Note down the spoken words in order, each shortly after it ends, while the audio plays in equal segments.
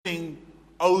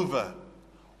over.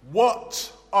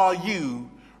 What are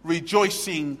you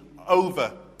rejoicing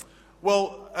over?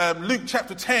 Well, Luke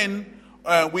chapter 10,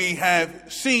 we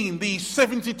have seen these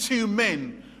 72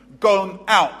 men gone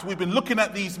out. We've been looking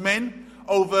at these men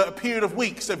over a period of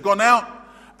weeks. They've gone out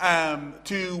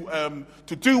to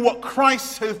do what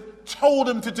Christ has told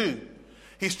them to do.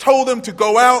 He's told them to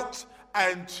go out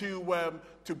and to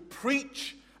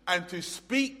preach and to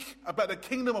speak about the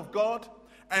kingdom of God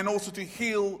and also to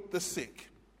heal the sick.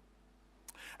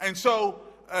 And so,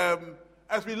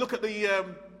 as we look at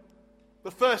the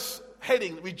first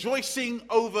heading, rejoicing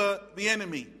over the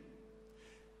enemy,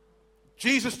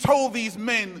 Jesus told these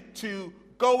men to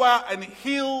go out and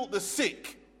heal the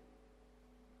sick.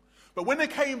 But when they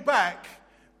came back,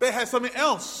 they had something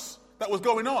else that was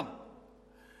going on.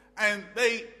 And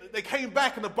they came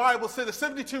back, and the Bible said the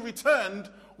 72 returned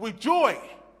with joy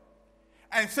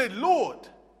and said, Lord,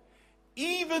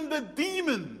 even the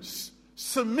demons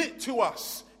submit to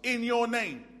us in your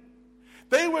name.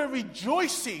 They were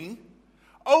rejoicing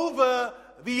over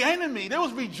the enemy. They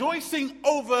was rejoicing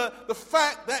over the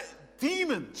fact that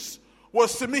demons were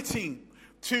submitting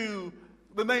to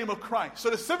the name of Christ. So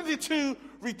the 72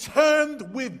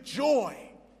 returned with joy.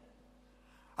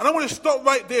 And I want to stop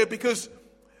right there because,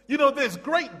 you know, there's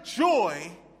great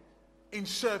joy in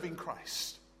serving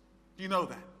Christ. Do you know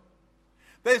that?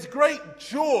 There's great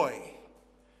joy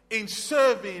in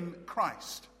serving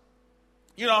Christ.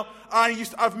 You know,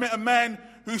 I've met a man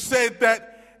who said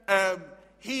that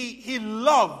he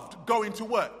loved going to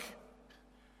work.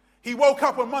 He woke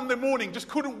up on Monday morning, just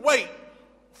couldn't wait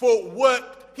for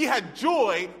work. He had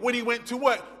joy when he went to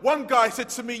work. One guy said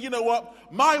to me, you know what?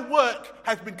 My work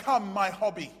has become my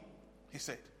hobby, he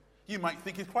said. You might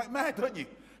think he's quite mad, don't you?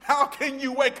 How can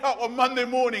you wake up on Monday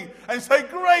morning and say,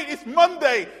 great, it's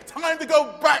Monday, time to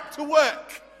go back to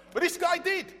work? But this guy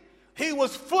did. He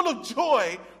was full of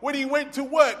joy when he went to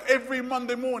work every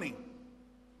Monday morning.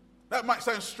 That might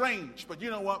sound strange, but you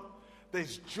know what?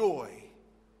 There's joy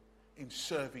in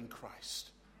serving Christ.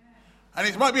 And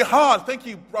it might be hard, thank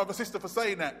you, brother, sister, for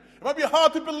saying that. It might be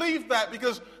hard to believe that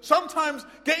because sometimes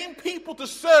getting people to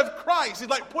serve Christ is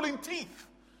like pulling teeth.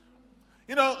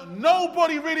 You know,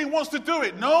 nobody really wants to do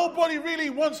it. Nobody really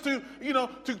wants to, you know,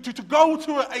 to go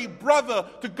to a brother,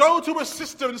 to go to a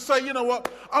sister and say, you know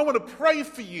what, I want to pray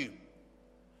for you.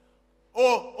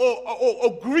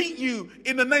 Or greet you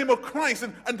in the name of Christ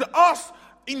and to ask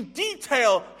in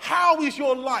detail, how is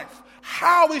your life?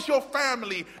 How is your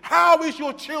family? How is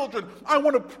your children? I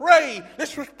want to pray.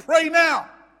 Let's just pray now.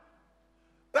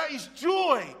 That is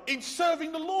joy in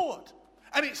serving the Lord.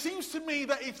 And it seems to me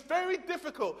that it's very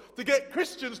difficult to get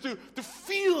Christians to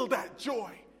feel that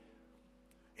joy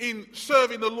in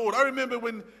serving the Lord. I remember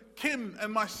when Kim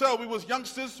and myself, we was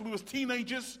youngsters, we was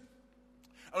teenagers,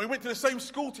 and we went to the same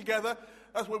school together.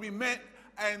 That's where we met,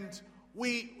 and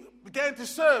we began to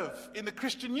serve in the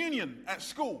Christian Union at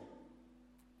school.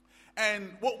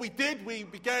 And what we did, we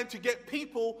began to get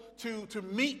people to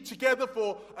meet together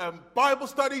for Bible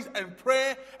studies and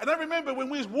prayer. And I remember when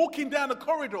we was walking down the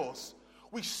corridors,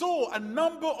 we saw a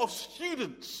number of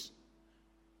students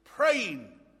praying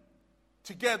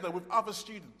together with other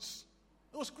students.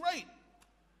 It was great.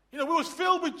 You know, we was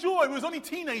filled with joy. We was only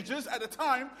teenagers at the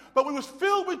time, but we was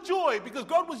filled with joy because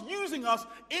God was using us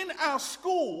in our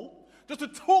school just to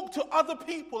talk to other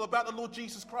people about the Lord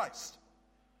Jesus Christ.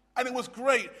 And it was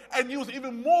great. And it was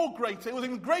even more greater. It was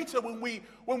even greater when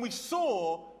we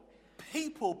saw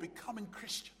people becoming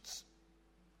Christians.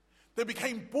 They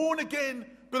became born-again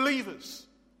believers.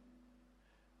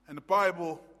 And the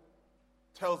Bible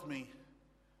tells me,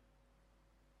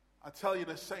 I tell you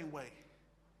the same way,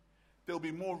 there'll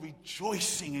be more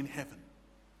rejoicing in heaven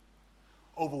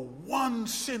over one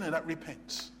sinner that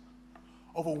repents,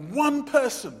 over one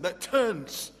person that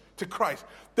turns to Christ.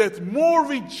 There's more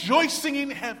rejoicing in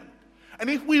heaven. And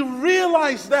if we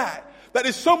realize that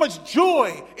there's so much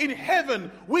joy in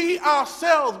heaven, we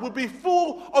ourselves will be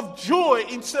full of joy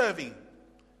in serving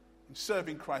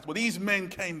Christ. Well, these men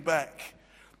came back,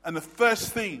 and the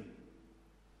first thing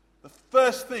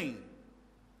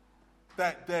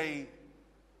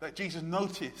that Jesus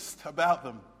noticed about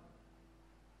them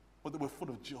was they were full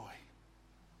of joy.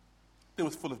 They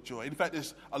was full of joy. In fact,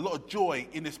 there's a lot of joy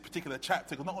in this particular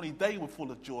chapter, because not only they were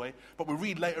full of joy, but we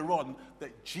read later on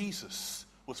that Jesus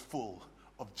was full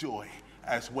of joy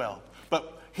as well.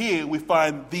 But here we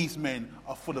find these men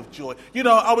are full of joy. You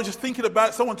know, I was just thinking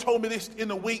about, someone told me this in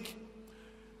the week,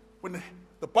 when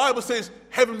the Bible says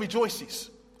heaven rejoices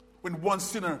when one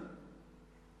sinner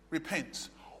repents.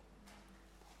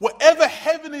 Whatever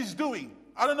heaven is doing,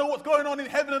 I don't know what's going on in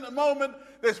heaven at the moment.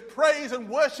 There's praise and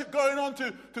worship going on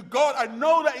to God. I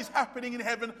know that is happening in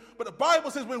heaven. But the Bible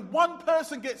says when one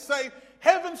person gets saved,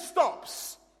 heaven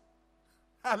stops.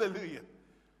 Hallelujah.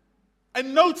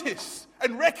 And notice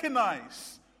and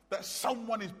recognize that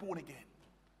someone is born again.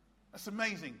 That's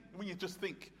amazing when you just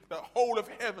think the whole of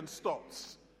heaven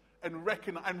stops and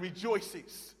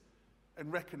rejoices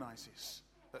and recognizes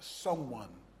that someone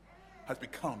has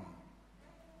become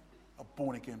a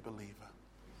born-again believer.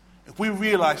 If we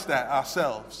realize that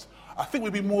ourselves, I think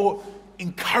we'd be more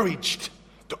encouraged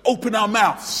to open our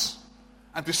mouths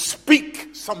and to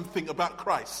speak something about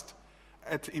Christ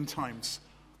in times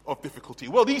of difficulty.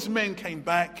 Well, these men came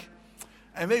back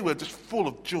and they were just full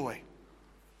of joy.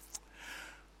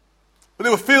 But they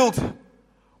were filled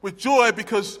with joy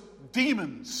because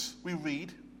demons, we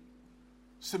read,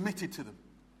 submitted to them.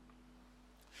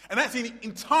 And that's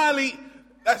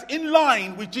in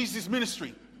line with Jesus'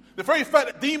 ministry. The very fact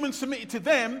that demons submitted to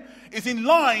them is in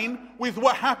line with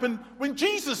what happened when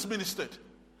Jesus ministered.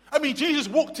 I mean, Jesus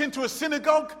walked into a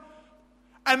synagogue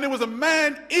and there was a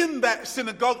man in that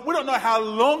synagogue. We don't know how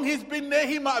long he's been there.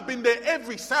 He might have been there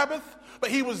every Sabbath, but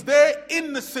he was there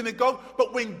in the synagogue.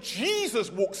 But when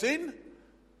Jesus walks in,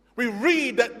 we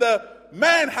read that the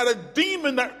man had a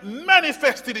demon that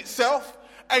manifested itself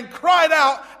and cried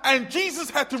out, and Jesus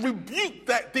had to rebuke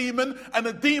that demon, and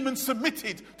the demon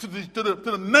submitted to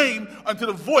the name and to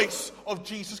the voice of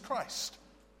Jesus Christ.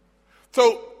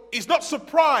 So it's not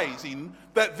surprising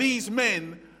that these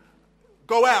men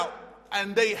go out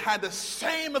and they had the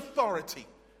same authority,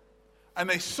 and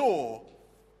they saw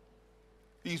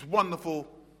these wonderful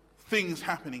things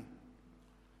happening.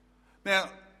 Now,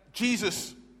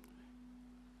 Jesus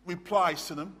replies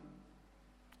to them,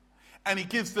 and he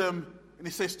gives them, and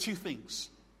he says two things.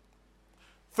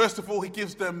 First of all, he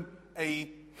gives them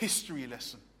a history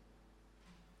lesson.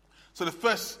 So the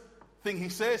first thing he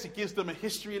says, he gives them a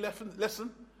history lesson,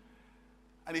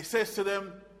 and he says to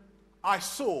them, I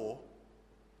saw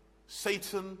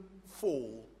Satan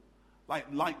fall like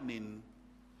lightning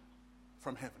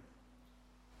from heaven.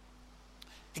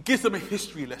 He gives them a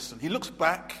history lesson. He looks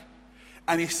back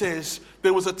and he says,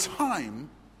 there was a time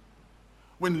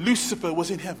when Lucifer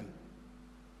was in heaven.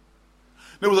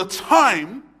 There was a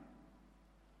time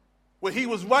where he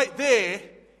was right there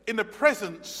in the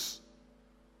presence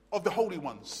of the holy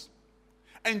ones.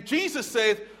 And Jesus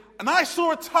said, and I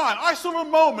saw a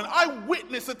moment, I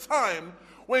witnessed a time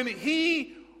when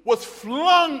he was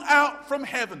flung out from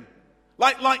heaven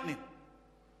like lightning.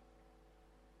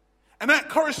 And that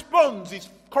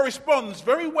corresponds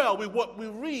very well with what we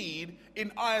read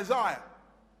in Isaiah.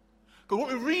 Because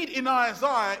what we read in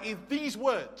Isaiah is these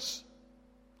words.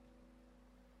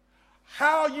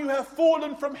 How you have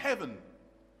fallen from heaven,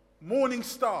 morning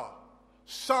star,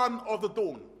 son of the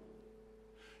dawn.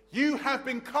 You have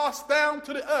been cast down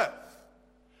to the earth,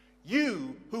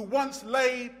 you who once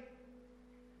laid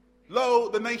low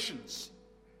the nations.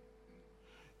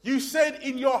 You said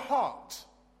in your heart,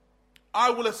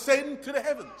 I will ascend to the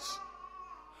heavens.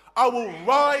 I will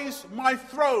rise my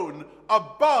throne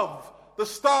above the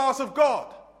stars of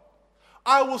God.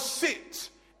 I will sit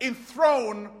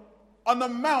enthroned on the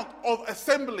mount of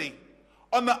assembly,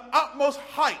 on the utmost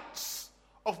heights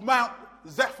of Mount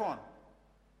Zephon.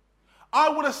 I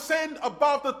will ascend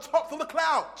above the tops of the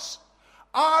clouds.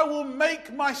 I will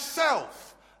make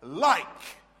myself like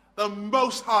the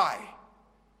Most High.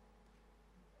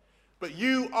 But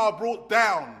you are brought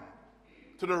down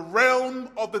to the realm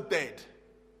of the dead,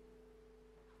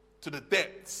 to the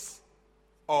depths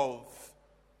of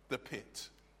the pit.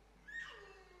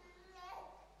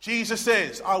 Jesus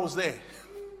says, I was there.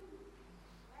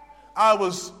 I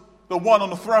was the one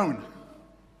on the throne.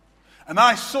 And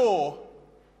I saw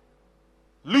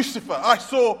Lucifer, I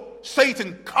saw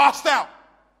Satan cast out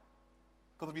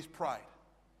because of his pride.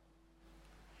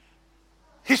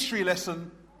 History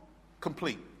lesson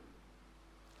complete.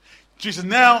 Jesus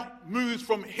now moves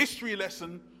from history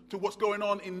lesson to what's going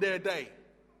on in their day.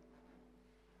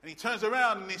 And he turns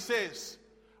around and he says,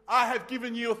 I have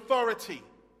given you authority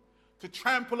to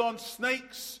trample on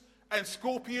snakes and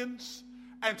scorpions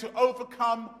and to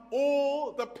overcome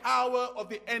all the power of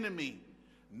the enemy.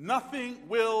 Nothing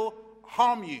will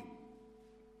harm you.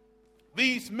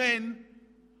 These men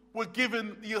were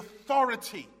given the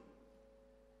authority.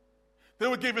 They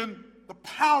were given the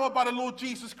power by the Lord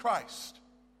Jesus Christ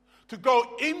to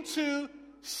go into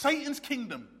Satan's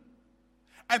kingdom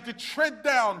and to tread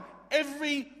down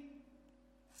every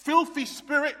filthy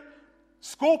spirit,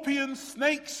 scorpions,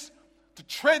 snakes, to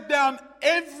tread down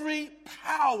every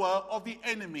power of the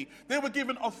enemy. They were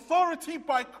given authority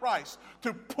by Christ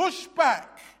to push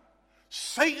back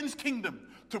Satan's kingdom,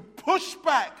 to push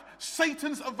back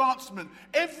Satan's advancement.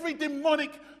 Every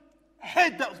demonic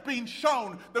head that was being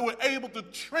shown, they were able to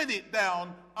tread it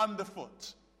down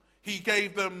underfoot. He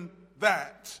gave them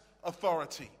that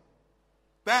authority.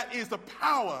 That is the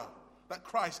power that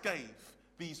Christ gave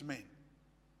these men.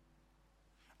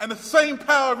 And the same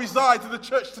power resides in the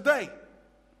church today.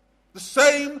 The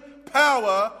same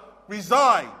power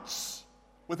resides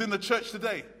within the church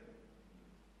today.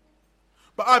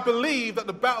 But I believe that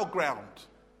the battleground,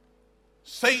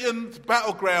 Satan's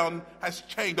battleground, has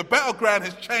changed. The battleground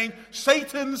has changed.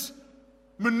 Satan's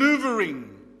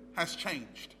maneuvering has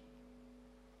changed.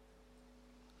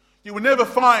 You will never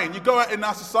find, you go out in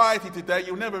our society today,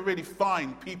 you'll never really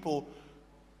find people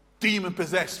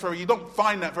demon-possessed. You don't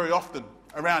find that very often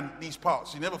around these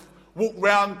parts. You never walk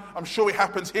around, I'm sure it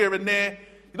happens here and there.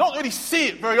 You don't really see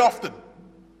it very often.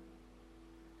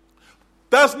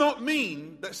 Does not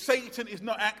mean that Satan is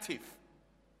not active.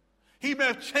 He may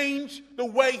have changed the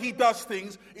way he does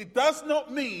things. It does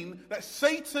not mean that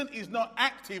Satan is not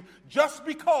active just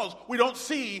because we don't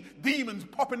see demons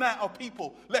popping out of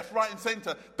people left, right, and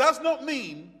center. Does not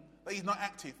mean that he's not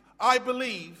active. I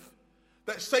believe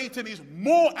that Satan is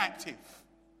more active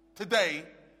today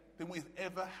than we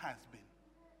ever has been.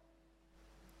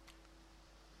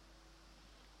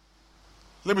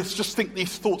 Let me just think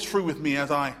these thoughts through with me as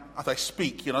I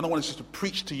speak. I don't want just to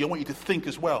preach to you. I want you to think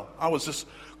as well. I was just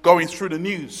going through the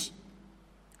news,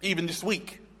 even this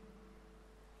week.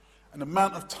 And the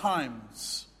amount of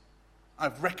times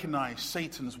I've recognized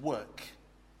Satan's work,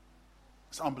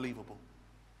 it's unbelievable.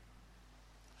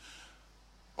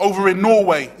 Over in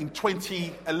Norway in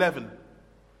 2011,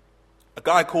 a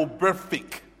guy called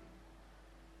Breivik,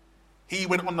 he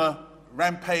went on a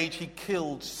rampage. He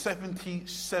killed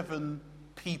 77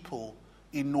 people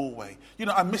in Norway.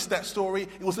 I missed that story.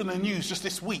 It was in the news just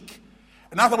this week.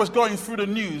 And as I was going through the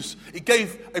news, it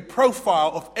gave a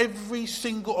profile of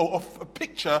a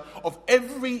picture of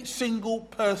every single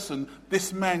person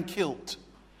this man killed.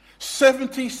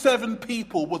 77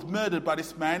 people was murdered by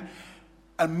this man,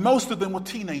 and most of them were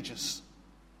teenagers.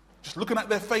 Just looking at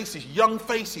their faces, young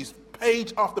faces,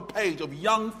 page after page of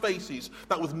young faces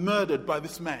that was murdered by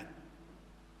this man.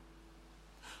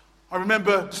 I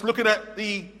remember just looking at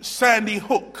the Sandy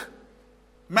Hook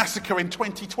massacre in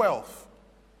 2012.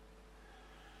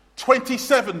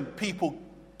 27 people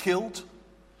killed,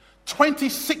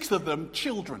 26 of them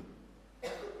children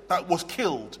that was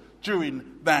killed during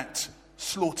that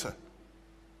slaughter.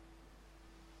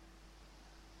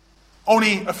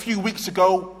 Only a few weeks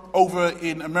ago, over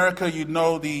in America,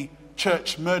 the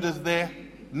church murders there.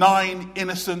 9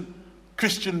 innocent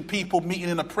Christian people meeting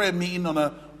in a prayer meeting on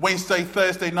a Wednesday,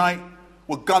 Thursday night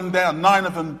were gunned down. 9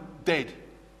 of them dead.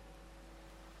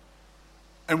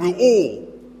 And we all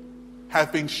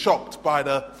have been shocked by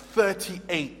the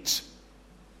 38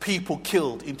 people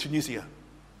killed in Tunisia.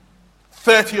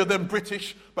 30 of them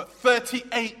British, but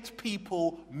 38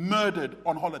 people murdered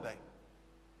on holiday.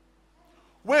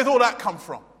 Where's all that come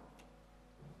from?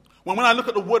 When I look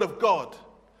at the Word of God,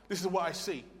 this is what I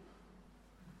see.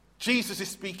 Jesus is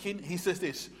speaking. He says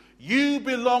this: you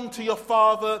belong to your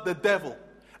father, the devil,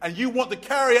 and you want to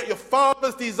carry out your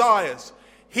father's desires.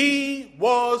 He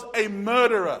was a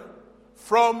murderer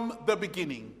from the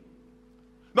beginning,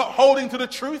 not holding to the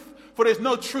truth, for there's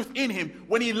no truth in him.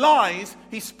 When he lies,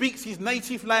 he speaks his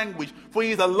native language, for he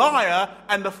is a liar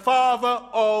and the father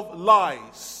of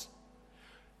lies.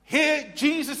 Here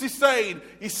Jesus is saying,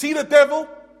 you see the devil?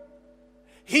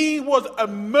 He was a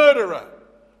murderer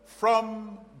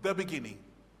from the beginning.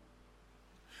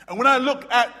 And when I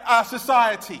look at our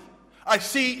society, I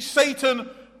see Satan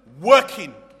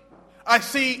working. I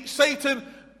see Satan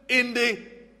in the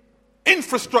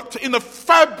infrastructure, in the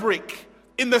fabric,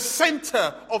 in the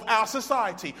center of our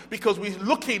society, because we're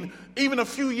looking even a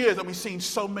few years and we've seen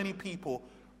so many people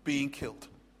being killed.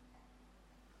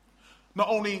 Not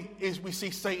only is we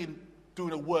see Satan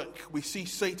doing a work, we see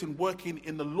Satan working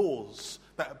in the laws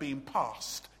that are being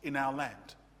passed in our land.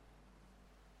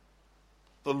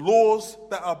 The laws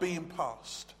that are being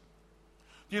passed.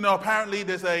 Apparently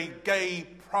there's a gay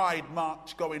pride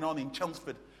march going on in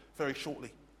Chelmsford very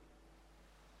shortly.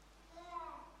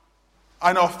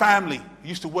 I know a family who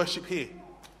used to worship here.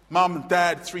 Mum and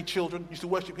dad, 3 children, used to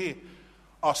worship here.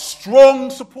 Are strong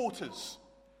supporters.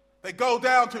 They go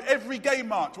down to every gay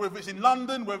march, whether it's in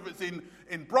London, whether it's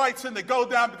in Brighton. They go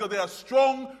down because they are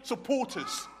strong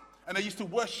supporters. And they used to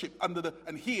worship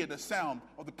and hear the sound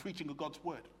of the preaching of God's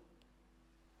word.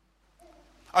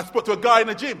 I spoke to a guy in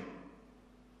the gym.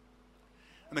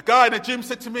 And the guy in the gym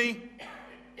said to me,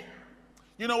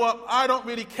 you know what, I don't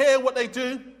really care what they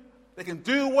do. They can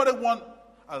do what they want.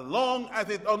 as long as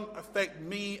it don't affect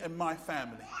me and my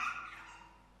family.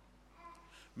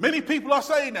 Many people are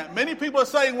saying that. Many people are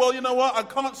saying, well, you know what, I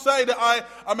can't say that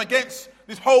I'm against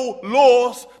these whole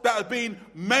laws that have been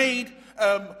made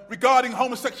regarding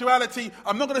homosexuality.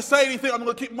 I'm not going to say anything. I'm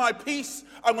going to keep my peace.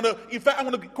 I'm going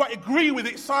to quite agree with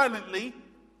it silently.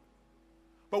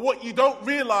 But what you don't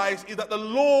realize is that the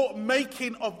law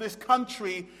making of this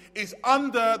country is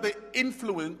under the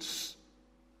influence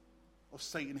of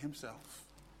Satan himself.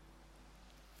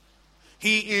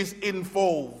 He is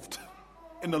involved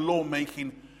in the law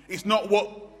making. It's not what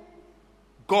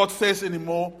God says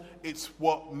anymore, it's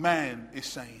what man is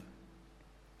saying.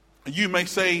 And you may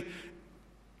say,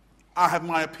 I have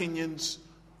my opinions.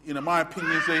 You know, my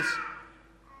opinions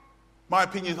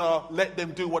are let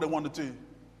them do what they want to do.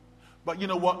 But you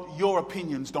know what? Your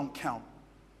opinions don't count.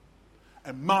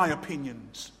 And my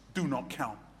opinions do not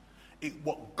count. It's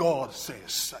what God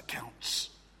says that counts.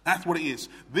 That's what it is.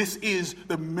 This is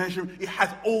the measure. It has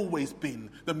always been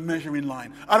the measuring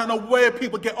line. I don't know where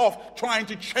people get off trying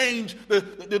to change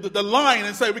the line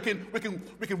and say we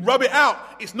can rub it out.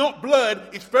 It's not blurred.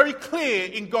 It's very clear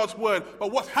in God's word.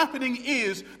 But what's happening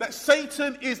is that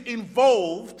Satan is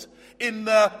involved in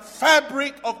the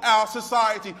fabric of our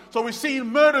society. So we're seeing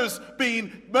murders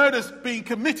being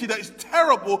committed. That is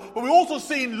terrible. But we're also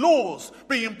seeing laws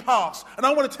being passed. And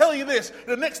I want to tell you this: in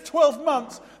the next 12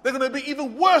 months, there are going to be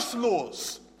even worse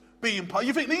laws being passed.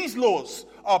 You think these laws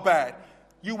are bad?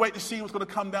 You wait to see what's going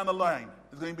to come down the line.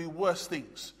 There's going to be worse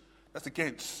things that's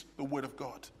against the word of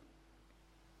God.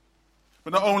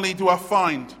 But not only do I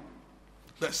find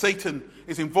that Satan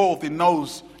is involved in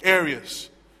those areas.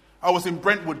 I was in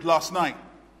Brentwood last night,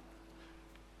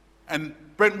 and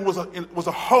Brentwood was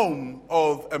a home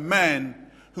of a man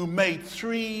who made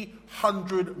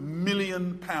 £300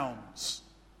 million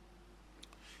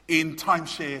in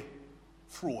timeshare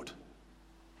fraud.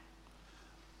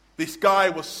 This guy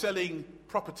was selling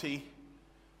property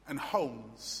and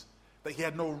homes that he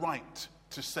had no right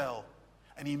to sell,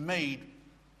 and he made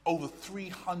over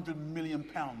 £300 million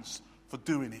for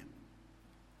doing it.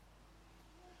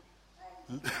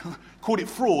 Called it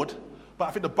fraud, but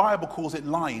I think the Bible calls it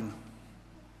lying.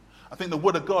 I think the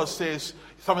word of God says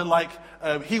something like,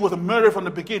 he was a murderer from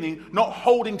the beginning, not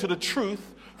holding to the truth,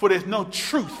 for there's no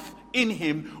truth in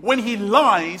him. When he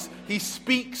lies, he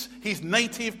speaks his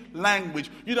native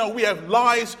language. You know, we have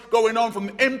lies going on from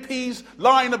MPs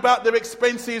lying about their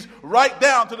expenses right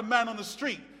down to the man on the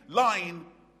street lying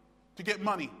to get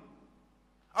money.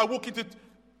 I walk into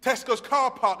Tesco's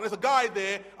car park, and there's a guy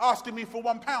there asking me for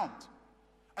 £1.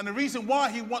 And the reason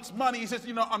why he wants money, he says,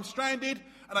 you know, I'm stranded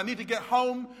and I need to get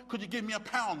home. Could you give me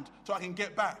 £1 so I can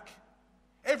get back?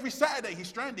 Every Saturday he's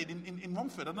stranded in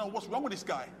Romford. I don't know what's wrong with this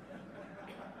guy.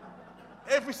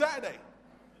 Every Saturday.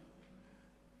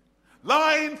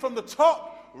 Lying from the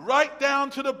top right down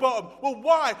to the bottom. Well,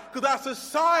 why? Because our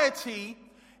society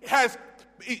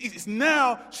it's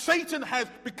now, Satan has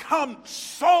become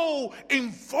so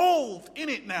involved in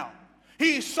it now.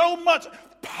 He is so much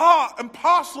part and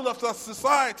parcel of the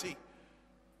society.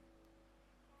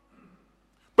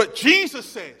 But Jesus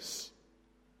says,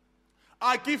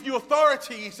 I give you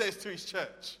authority, he says to his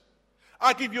church.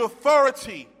 I give you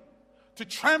authority to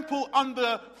trample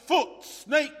underfoot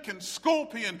snake and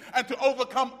scorpion and to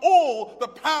overcome all the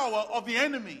power of the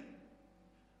enemy.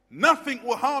 Nothing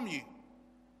will harm you.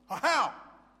 How?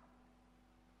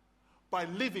 By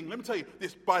living, let me tell you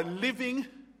this, by living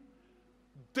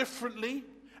differently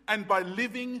and by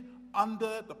living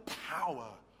under the power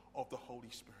of the Holy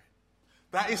Spirit.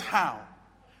 That is how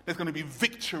there's going to be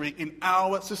victory in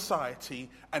our society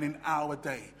and in our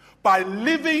day. By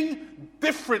living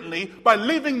differently, by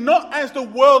living not as the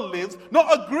world lives,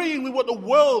 not agreeing with what the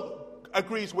world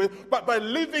agrees with, but by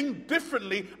living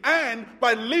differently and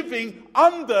by living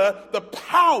under the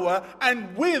power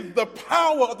and with the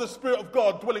power of the Spirit of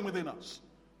God dwelling within us.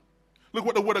 Look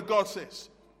what the Word of God says.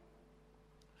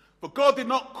 But God did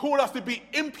not call us to be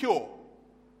impure,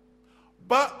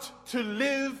 but to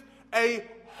live a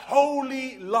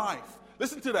holy life.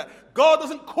 Listen to that. God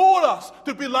doesn't call us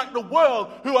to be like the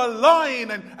world, who are lying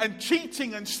and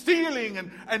cheating and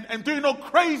stealing and doing all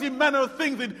crazy manner of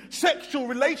things in sexual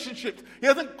relationships. He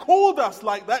hasn't called us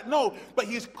like that, no. But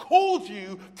he's called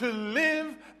you to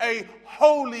live a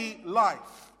holy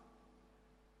life.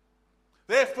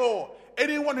 Therefore,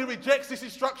 anyone who rejects this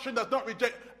instruction does not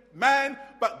reject man,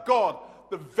 but God,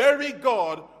 the very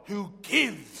God who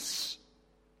gives.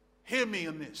 Hear me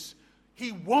in this.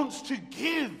 He wants to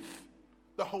give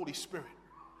the Holy Spirit.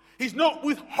 He's not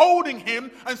withholding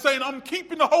him and saying, I'm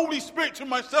keeping the Holy Spirit to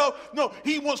myself. No,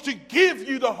 he wants to give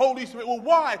you the Holy Spirit. Well,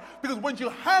 why? Because when you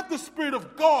have the Spirit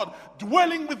of God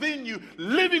dwelling within you,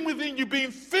 living within you,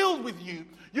 being filled with you,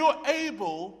 you're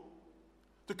able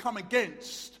to come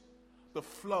against the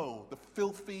flow, the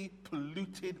filthy,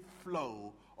 polluted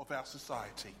flow of our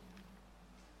society.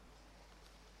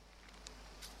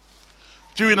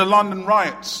 During the London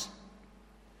riots,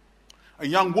 a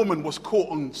young woman was caught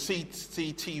on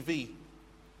CCTV.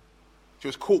 She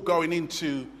was caught going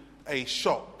into a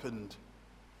shop and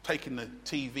taking the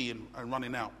TV and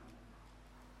running out.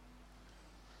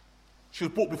 She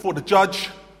was brought before the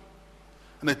judge,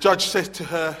 and the judge says to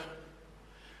her,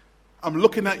 I'm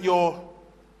looking at your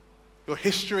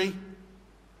history.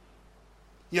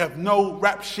 You have no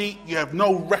rap sheet. You have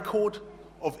no record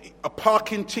of a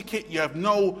parking ticket. You have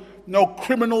no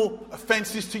criminal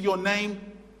offenses to your name.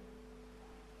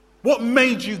 What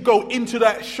made you go into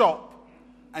that shop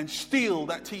and steal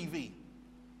that TV?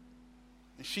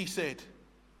 And she said,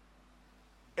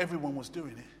 everyone was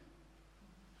doing it.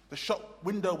 The shop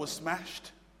window was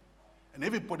smashed, and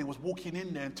everybody was walking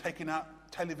in there and taking out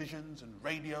televisions and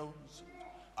radios and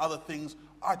other things.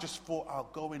 I just thought I'll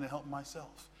go in and help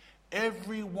myself.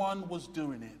 Everyone was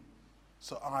doing it,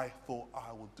 so I thought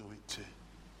I would do it too.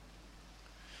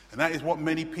 And that is what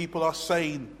many people are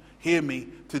saying, hear me,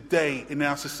 today in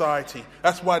our society.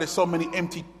 That's why there's so many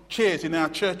empty chairs in our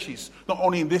churches, not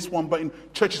only in this one, but in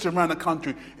churches around the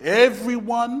country.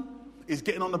 Everyone is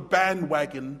getting on the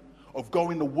bandwagon of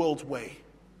going the world's way.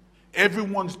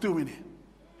 Everyone's doing it.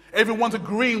 Everyone's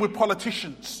agreeing with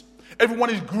politicians. Everyone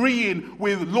is agreeing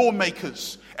with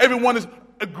lawmakers. Everyone is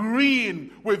agreeing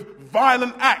with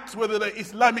violent acts, whether they're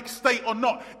Islamic State or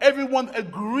not. Everyone's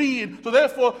agreeing. So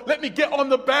therefore, let me get on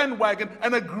the bandwagon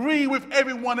and agree with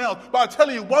everyone else. But I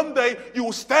tell you, one day you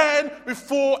will stand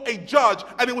before a judge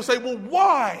and he will say, well,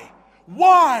 why?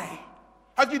 Why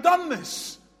have you done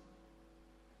this?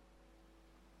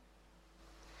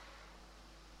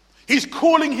 He's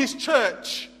calling his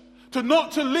church to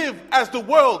not to live as the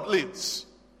world lives,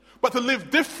 but to live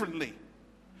differently,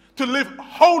 to live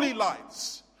holy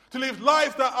lives, to live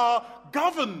lives that are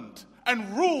governed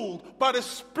and ruled by the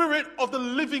Spirit of the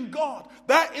living God.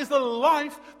 That is the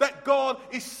life that God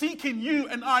is seeking you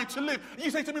and I to live. And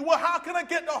you say to me, well, how can I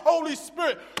get the Holy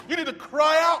Spirit? You need to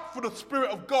cry out for the Spirit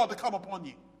of God to come upon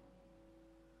you.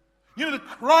 You need to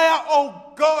cry out,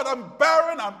 oh God, I'm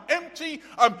barren, I'm empty,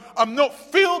 I'm not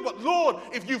filled, but Lord,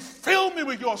 if you fill me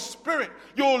with your Spirit,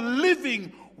 your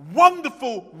living,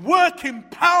 wonderful, working,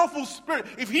 powerful Spirit,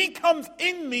 if he comes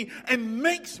in me and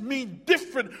makes me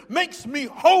different, makes me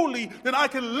holy, then I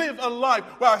can live a life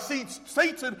where I see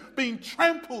Satan being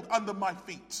trampled under my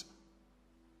feet.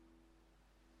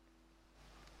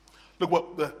 Look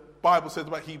what the Bible says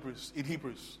about Hebrews.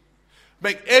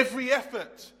 Make every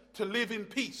effort to live in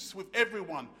peace with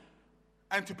everyone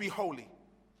and to be holy.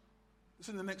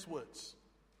 Listen to the next words.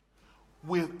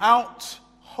 Without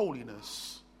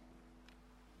holiness,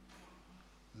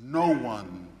 no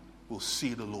one will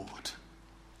see the Lord.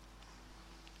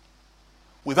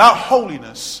 Without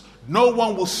holiness, no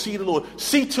one will see the Lord.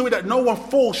 See to it that no one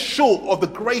falls short of the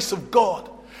grace of God,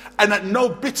 and that no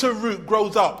bitter root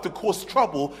grows up to cause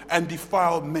trouble and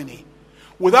defile many.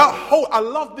 I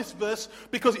love this verse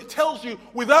because it tells you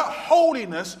without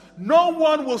holiness, no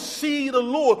one will see the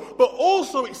Lord. But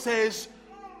also it says,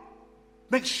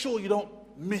 make sure you don't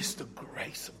miss the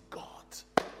grace of God.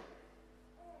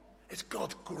 It's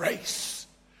God's grace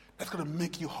that's going to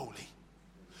make you holy.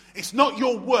 It's not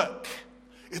your work.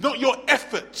 It's not your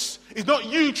efforts. It's not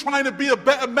you trying to be a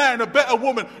better man, a better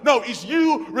woman. No, it's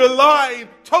you relying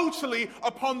totally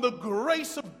upon the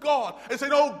grace of God and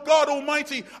saying, oh God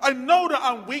Almighty, I know that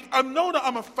I'm weak. I know that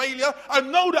I'm a failure. I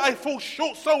know that I fall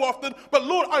short so often. But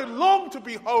Lord, I long to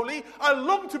be holy. I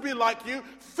long to be like you.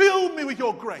 Fill me with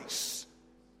your grace.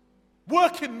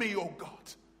 Work in me, oh God.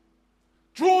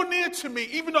 Draw near to me,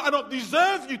 even though I don't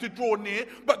deserve you to draw near,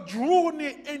 but draw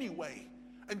near anyway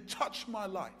and touch my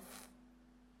life.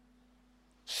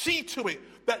 See to it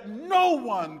that no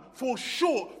one falls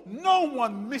short, no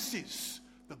one misses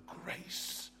the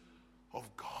grace of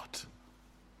God.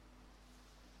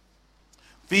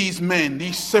 These men,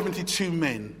 these 72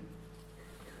 men,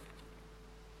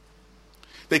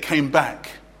 they came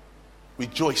back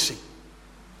rejoicing.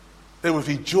 They were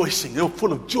rejoicing. They were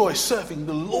full of joy, serving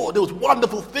the Lord. There was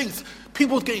wonderful things.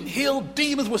 People were getting healed.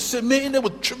 Demons were submitting. They were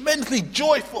tremendously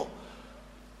joyful.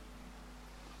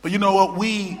 But you know what?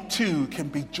 We too can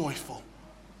be joyful.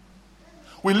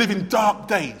 We live in dark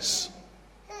days.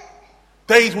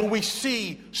 Days when we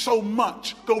see so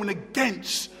much going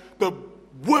against the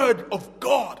word of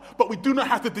God. But we do not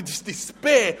have to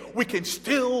despair. We can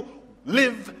still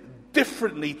live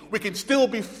differently. We can still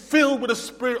be filled with the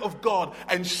Spirit of God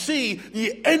and see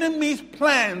the enemy's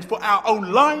plans for our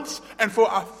own lives and for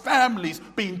our families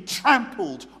being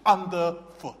trampled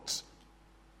underfoot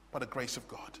by the grace of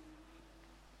God.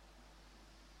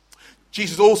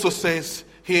 Jesus also says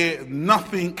here,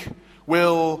 nothing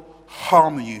will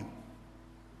harm you.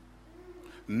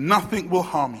 Nothing will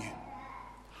harm you.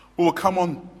 We will come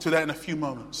on to that in a few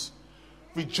moments.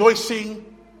 Rejoicing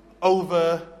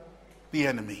over the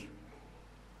enemy.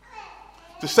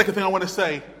 The second thing I want to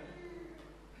say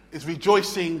is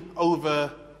rejoicing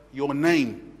over your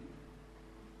name.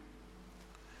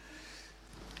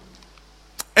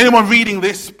 Anyone reading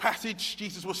this passage,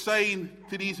 Jesus was saying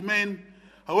to these men,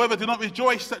 however, do not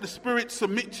rejoice that the spirits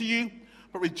submit to you,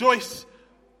 but rejoice.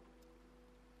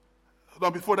 No,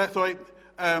 before that, sorry.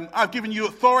 I've given you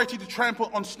authority to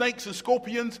trample on snakes and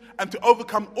scorpions and to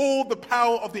overcome all the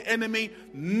power of the enemy.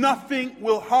 Nothing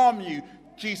will harm you,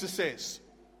 Jesus says.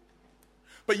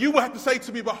 But you will have to say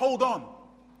to me, but hold on.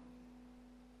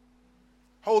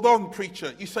 Hold on,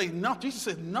 preacher. You say, no, Jesus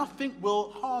says nothing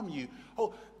will harm you.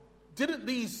 Oh, didn't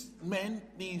these men,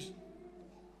 these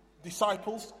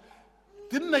disciples,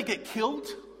 didn't they get killed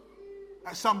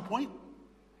at some point?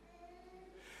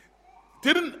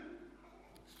 Didn't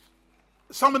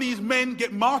some of these men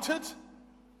get martyred?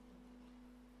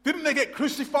 Didn't they get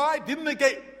crucified? Didn't they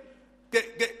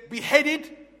get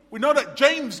beheaded? We know that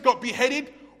James got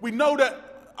beheaded. We know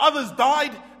that others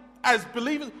died as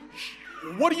believers.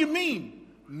 What do you mean?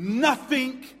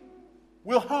 Nothing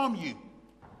will harm you.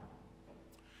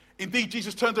 Indeed,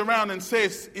 Jesus turns around and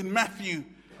says in Matthew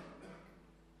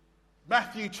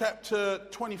chapter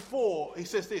 24, he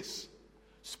says this,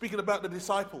 speaking about the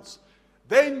disciples.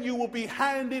 Then you will be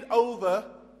handed over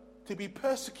to be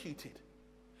persecuted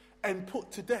and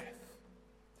put to death.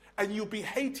 And you'll be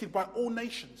hated by all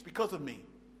nations because of me.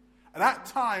 At that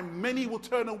time, many will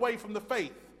turn away from the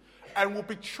faith and will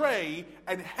betray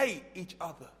and hate each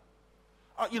other.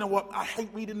 You know what? I hate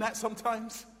reading that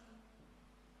sometimes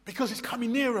because it's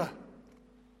coming nearer.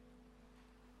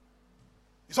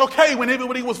 It's okay when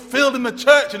everybody was filled in the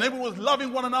church and everyone was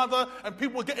loving one another and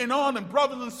people were getting on and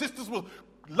brothers and sisters were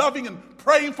loving and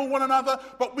praying for one another,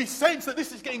 but we sense that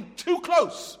this is getting too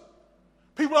close.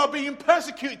 People are being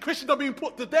persecuted. Christians are being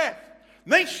put to death.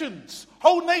 Nations,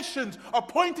 whole nations are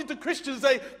pointing to Christians.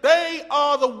 They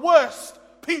are the worst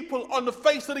people on the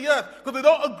face of the earth because they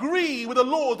don't agree with the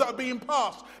laws that are being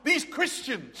passed. These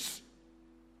Christians.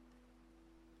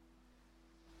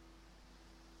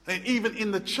 And even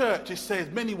in the church, it says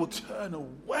many will turn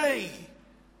away.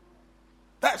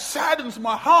 That saddens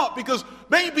my heart because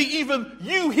maybe even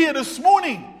you here this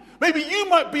morning, maybe you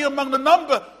might be among the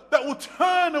number that will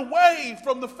turn away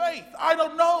from the faith. I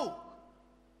don't know.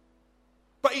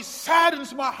 But it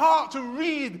saddens my heart to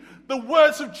read the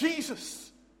words of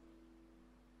Jesus.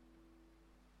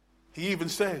 He even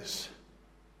says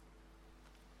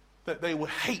that they will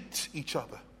hate each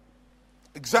other.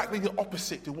 Exactly the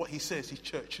opposite to what he says his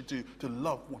church should do, to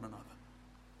love one another.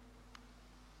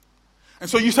 And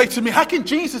so you say to me, how can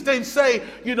Jesus then say,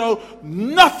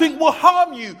 nothing will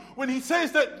harm you when he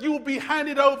says that you will be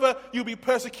handed over, you'll be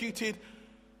persecuted?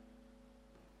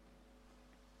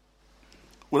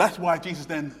 Well, that's why Jesus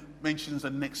then mentions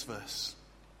the next verse,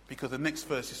 because the next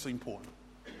verse is so important.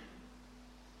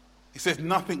 He says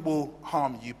nothing will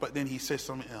harm you, but then he says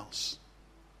something else.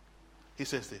 He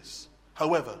says this,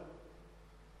 however,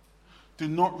 do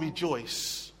not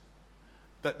rejoice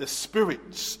that the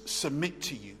spirits submit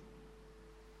to you,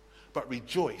 but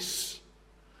rejoice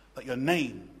that your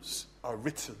names are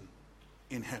written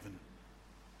in heaven.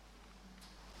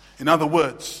 In other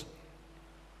words,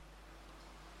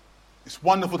 it's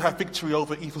wonderful to have victory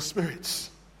over evil spirits,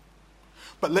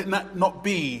 but let that not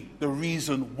be the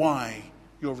reason why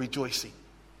you're rejoicing.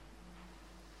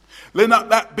 Let not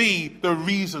that be the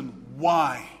reason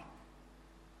why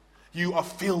you are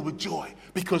filled with joy,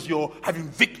 because you're having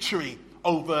victory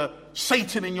over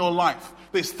Satan in your life.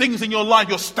 There's things in your life,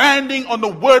 you're standing on the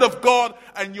word of God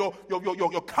and you're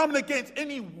coming against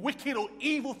any wicked or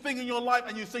evil thing in your life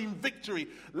and you're seeing victory.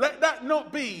 Let that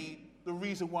not be the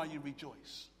reason why you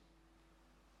rejoice.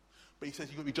 But he says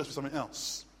you've got to rejoice for something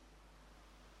else.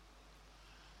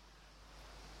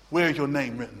 Where is your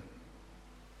name written?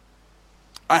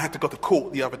 I had to go to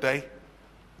court the other day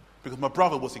because my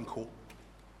brother was in court.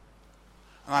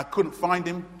 And I couldn't find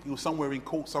him. He was somewhere in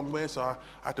court somewhere, so I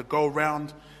had to go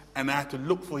around and I had to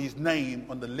look for his name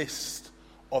on the list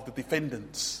of the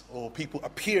defendants or people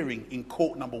appearing in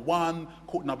court number 1,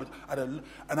 court number... And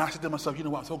I said to myself, you know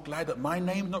what, I'm so glad that my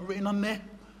name's not written on there.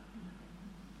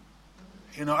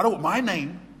 I don't want my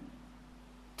name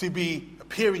to be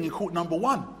appearing in court number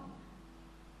 1.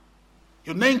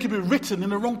 Your name can be written in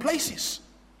the wrong places.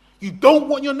 You don't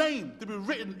want your name to be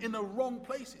written in the wrong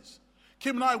places.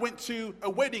 Kim and I went to a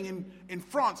wedding in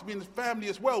France, me and the family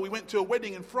as well. We went to a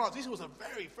wedding in France. This was a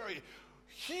very, very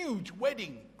huge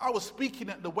wedding. I was speaking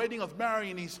at the wedding. I was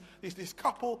marrying this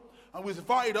couple, and we was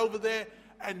invited over there,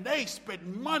 and they spent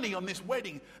money on this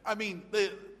wedding. I mean,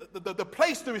 the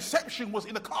place, the reception was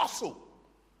in a castle.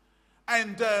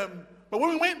 And but when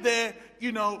we went there,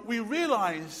 we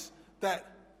realized that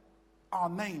our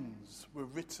names were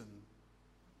written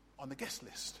on the guest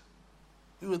list.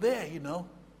 We were there,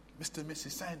 Mr. and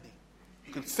Mrs. Sandy.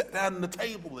 We could sit down at the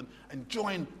table and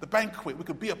join the banquet. We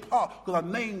could be a part because our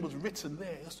name was written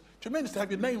there. It's tremendous to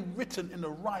have your name written in the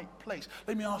right place.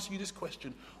 Let me ask you this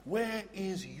question. Where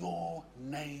is your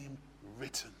name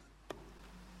written?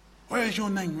 Where is your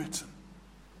name written?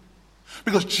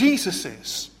 Because Jesus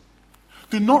says,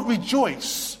 do not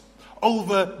rejoice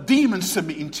over demons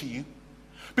submitting to you,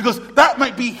 because that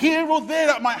might be here or there,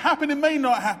 that might happen, it may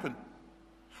not happen.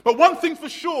 But one thing for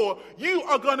sure, you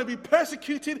are going to be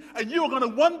persecuted, and you are going to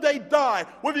one day die.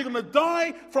 Whether you're going to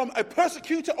die from a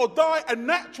persecutor or die a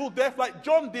natural death like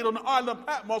John did on the island of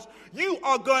Patmos, you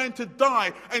are going to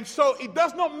die. And so it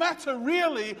does not matter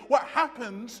really what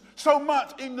happens so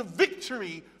much in the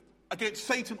victory against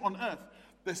Satan on earth.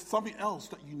 There's something else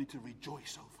that you need to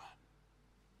rejoice over.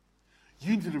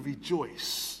 You need to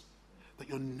rejoice that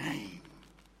your name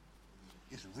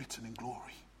is written in glory.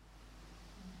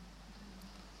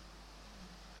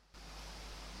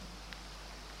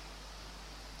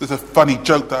 There's a funny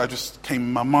joke that just came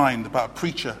in my mind about a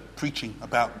preacher preaching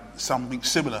about something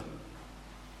similar.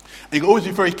 And you can always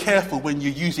be very careful when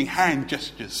you're using hand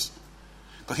gestures,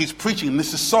 because he's preaching, and this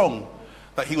is a song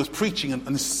that he was preaching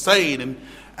and saying,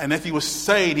 and as he was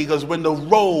saying, he goes, when the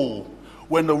roll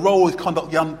is called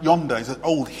up yonder, it's an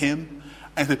old hymn,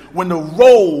 and he said, when the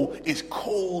roll is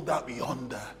called up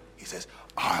yonder, he says,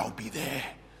 I'll be there.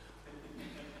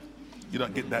 You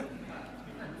don't get that?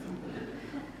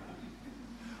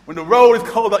 When the roll is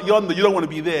called up yonder, you don't want to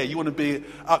be there. You want to be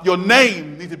your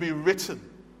name needs to be written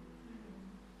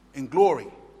in glory.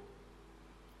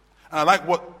 And I like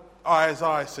what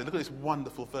Isaiah said. Look at this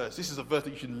wonderful verse. This is a verse that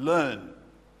you should learn.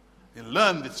 You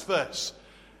learn this verse.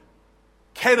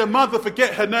 Can a mother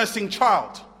forget her nursing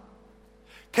child?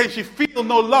 Can she feel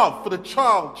no love for the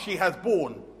child she has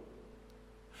born?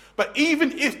 But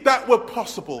even if that were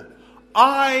possible,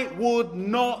 I would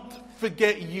not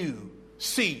forget you.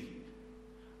 See,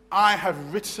 I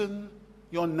have written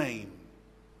your name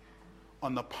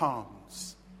on the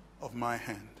palms of my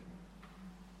hand.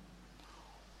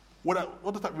 What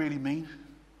does that really mean?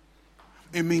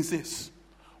 It means this.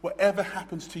 Whatever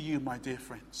happens to you, my dear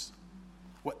friends,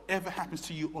 whatever happens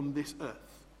to you on this earth,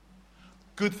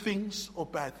 good things or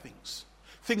bad things,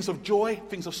 things of joy,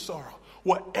 things of sorrow,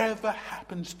 whatever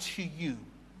happens to you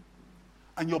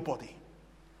and your body,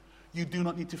 you do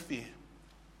not need to fear.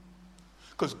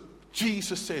 Because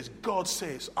Jesus says, God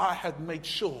says, I have made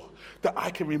sure that I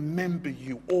can remember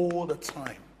you all the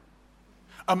time.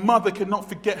 A mother cannot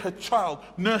forget her child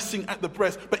nursing at the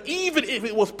breast. But even if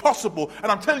it was possible, and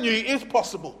I'm telling you it is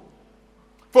possible,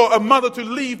 for a mother to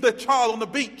leave their child on the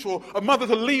beach, or a mother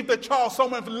to leave their child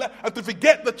somewhere and to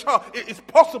forget the child, it is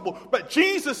possible. But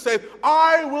Jesus said,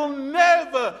 I will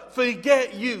never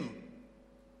forget you.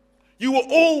 You will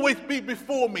always be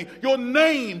before me. Your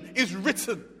name is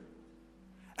written.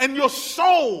 And your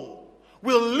soul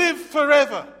will live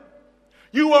forever.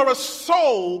 You are a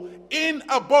soul in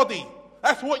a body.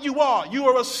 That's what you are. You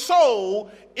are a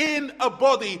soul in a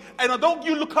body. And don't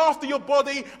you look after your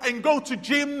body and go to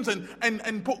gyms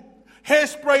and put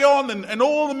hairspray on and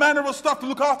all the manner of stuff to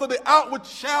look after the outward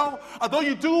shell. Although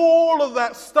you do all of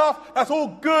that stuff, that's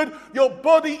all good. Your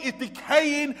body is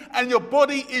decaying and your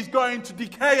body is going to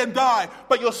decay and die.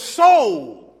 But your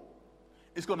soul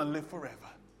is going to live forever.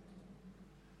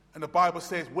 And the Bible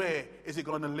says, where is it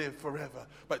going to live forever?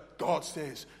 But God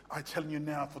says, I tell you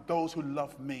now, for those who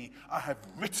love me, I have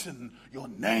written your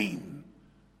name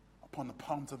upon the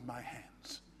palms of my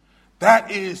hands.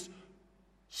 That is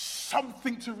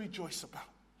something to rejoice about.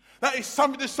 That is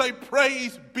something to say,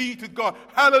 praise be to God.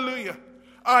 Hallelujah.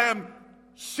 I am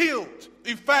sealed.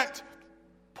 In fact,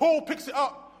 Paul picks it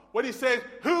up when he says,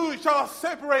 who shall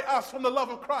separate us from the love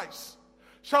of Christ?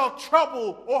 Shall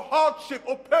trouble or hardship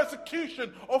or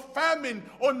persecution or famine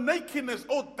or nakedness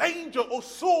or danger or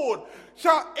sword,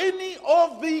 shall any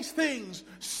of these things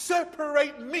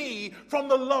separate me from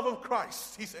the love of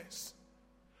Christ? He says.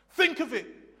 Think of it.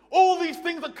 All these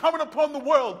things are coming upon the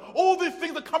world. All these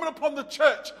things are coming upon the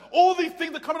church. All these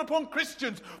things are coming upon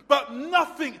Christians. But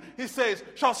nothing, he says,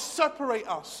 shall separate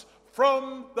us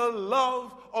from the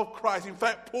love of Christ. In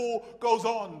fact, Paul goes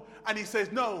on and he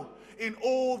says, no, in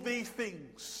all these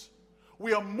things,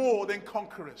 we are more than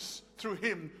conquerors through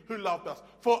him who loved us.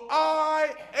 For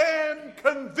I am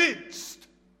convinced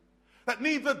that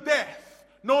neither death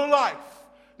nor life,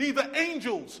 neither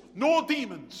angels nor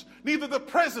demons, neither the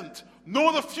present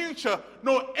nor the future,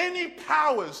 nor any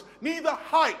powers, neither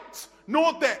height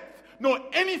nor depth, nor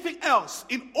anything else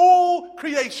in all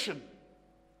creation,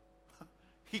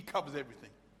 he covers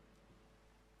everything,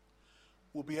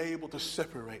 will be able to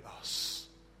separate us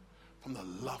from the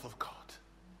love of God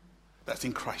that's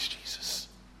in Christ Jesus.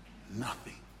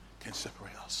 Nothing can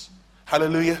separate us.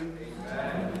 Hallelujah.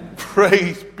 Amen.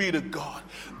 Praise be to God.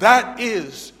 That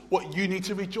is what you need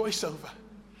to rejoice over.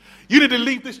 You need to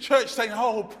leave this church saying,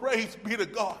 oh, praise be to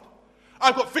God.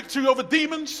 I've got victory over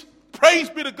demons. Praise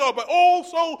be to God. But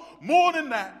also, more than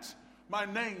that, my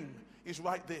name is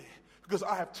right there. Because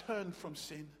I have turned from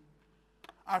sin.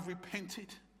 I've repented.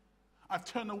 I've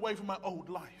turned away from my old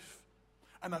life.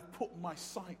 And I've put my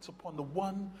sights upon the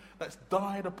one that's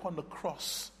died upon the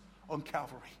cross on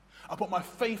Calvary. I put my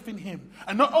faith in him.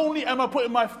 And not only am I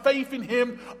putting my faith in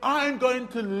him, I'm going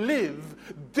to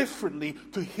live differently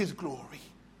to his glory.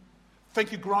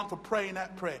 Thank you, Grant, for praying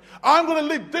that prayer. I'm going to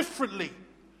live differently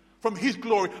from his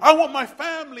glory. I want my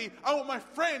family, I want my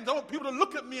friends, I want people to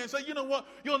look at me and say, you know what,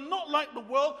 you're not like the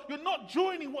world. You're not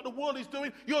joining what the world is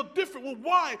doing. You're different. Well,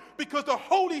 why? Because the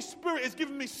Holy Spirit has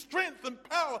given me strength and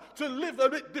power to live a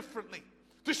bit differently,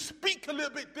 to speak a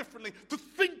little bit differently, to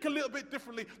think a little bit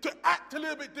differently, to act a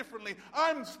little bit differently.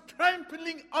 I'm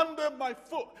trampling under my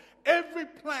foot every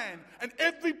plan and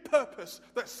every purpose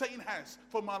that Satan has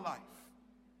for my life.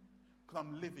 Because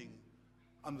I'm living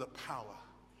under the power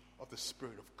of the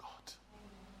Spirit of God.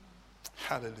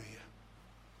 Hallelujah.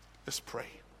 Let's pray.